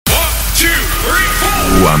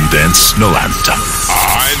One Dance 90. 1-2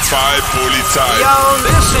 Polizei. Yo,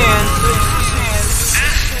 listen.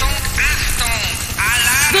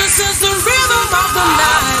 This is the rhythm of the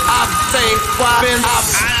night. I think I've been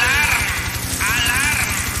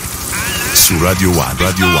Su Radio One.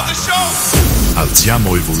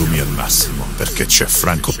 Alziamo i volumi al massimo perché c'è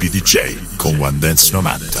Franco PDJ con One Dance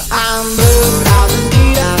 90. I'm blue, I'm the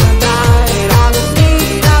night, I'm the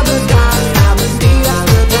beat of the night, I'm the beat of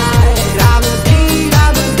the night, I'm the beat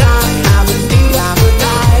of the night, I'm the beat of the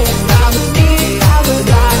night, I'm the beat of the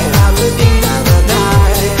night, I'm the beat of the night.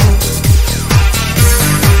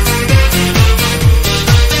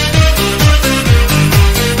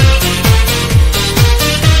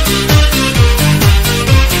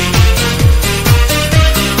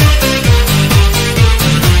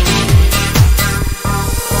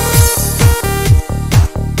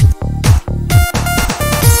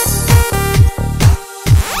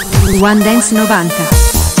 One Dance 90.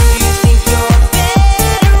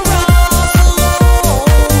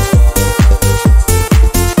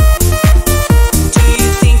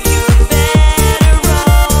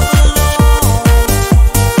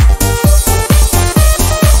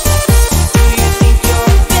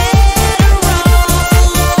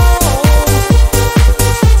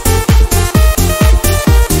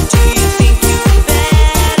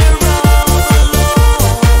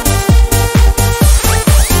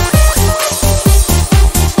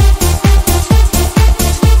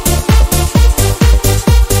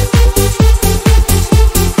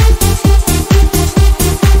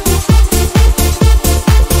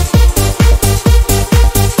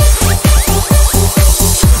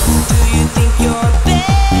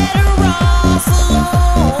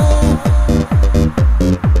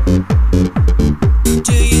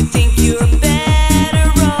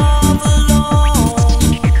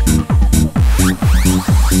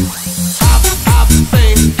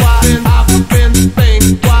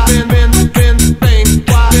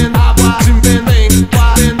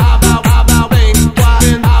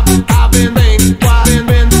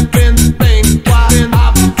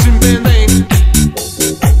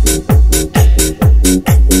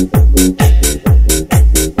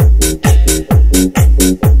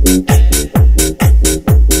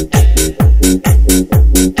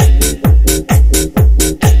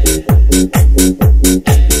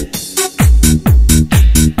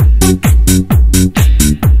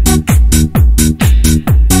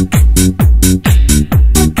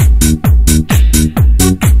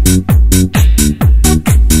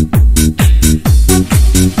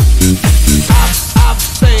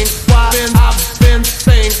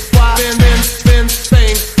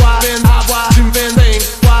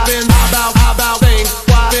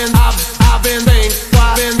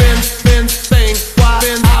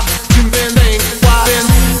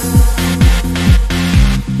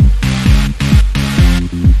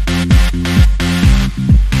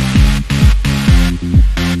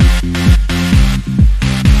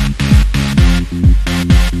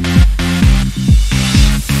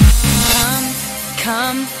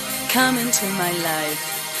 Come into my life.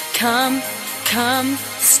 Come,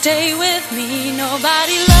 stay with me.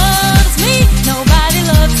 Nobody loves me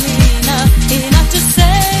enough to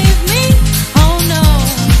save me. Oh no,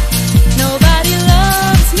 nobody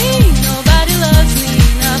loves me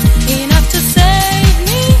enough to save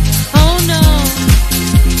me. Oh no.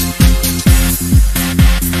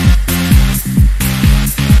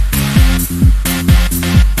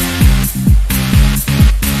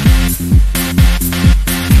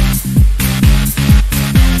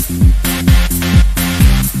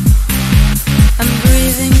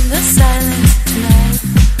 Silence tonight.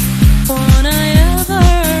 Won't I ever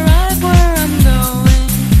arrive where I'm going?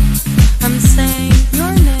 I'm saying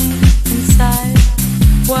your name inside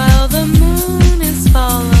while the moon is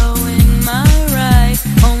following my ride.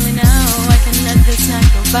 Only now I can let this night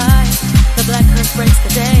go by. The black earth breaks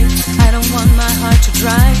the day. I don't want my heart to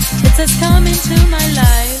dry. It says come into my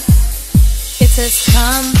life. It says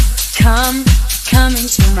come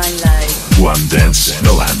into my life. One Dance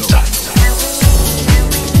 90.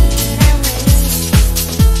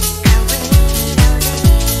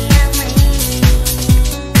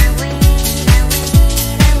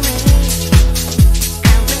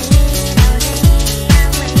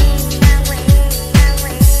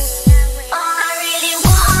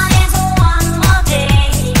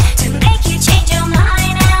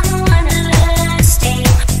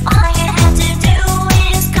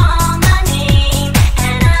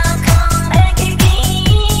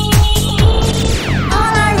 Me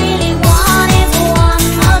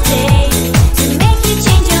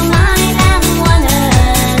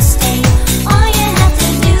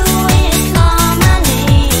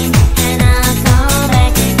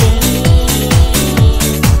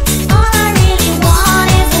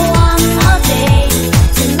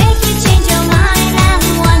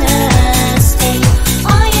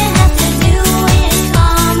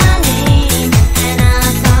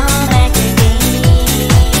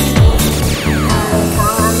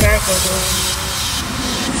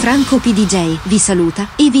Franco PDJ vi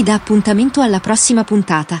saluta e vi dà appuntamento alla prossima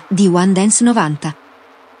puntata di One Dance 90.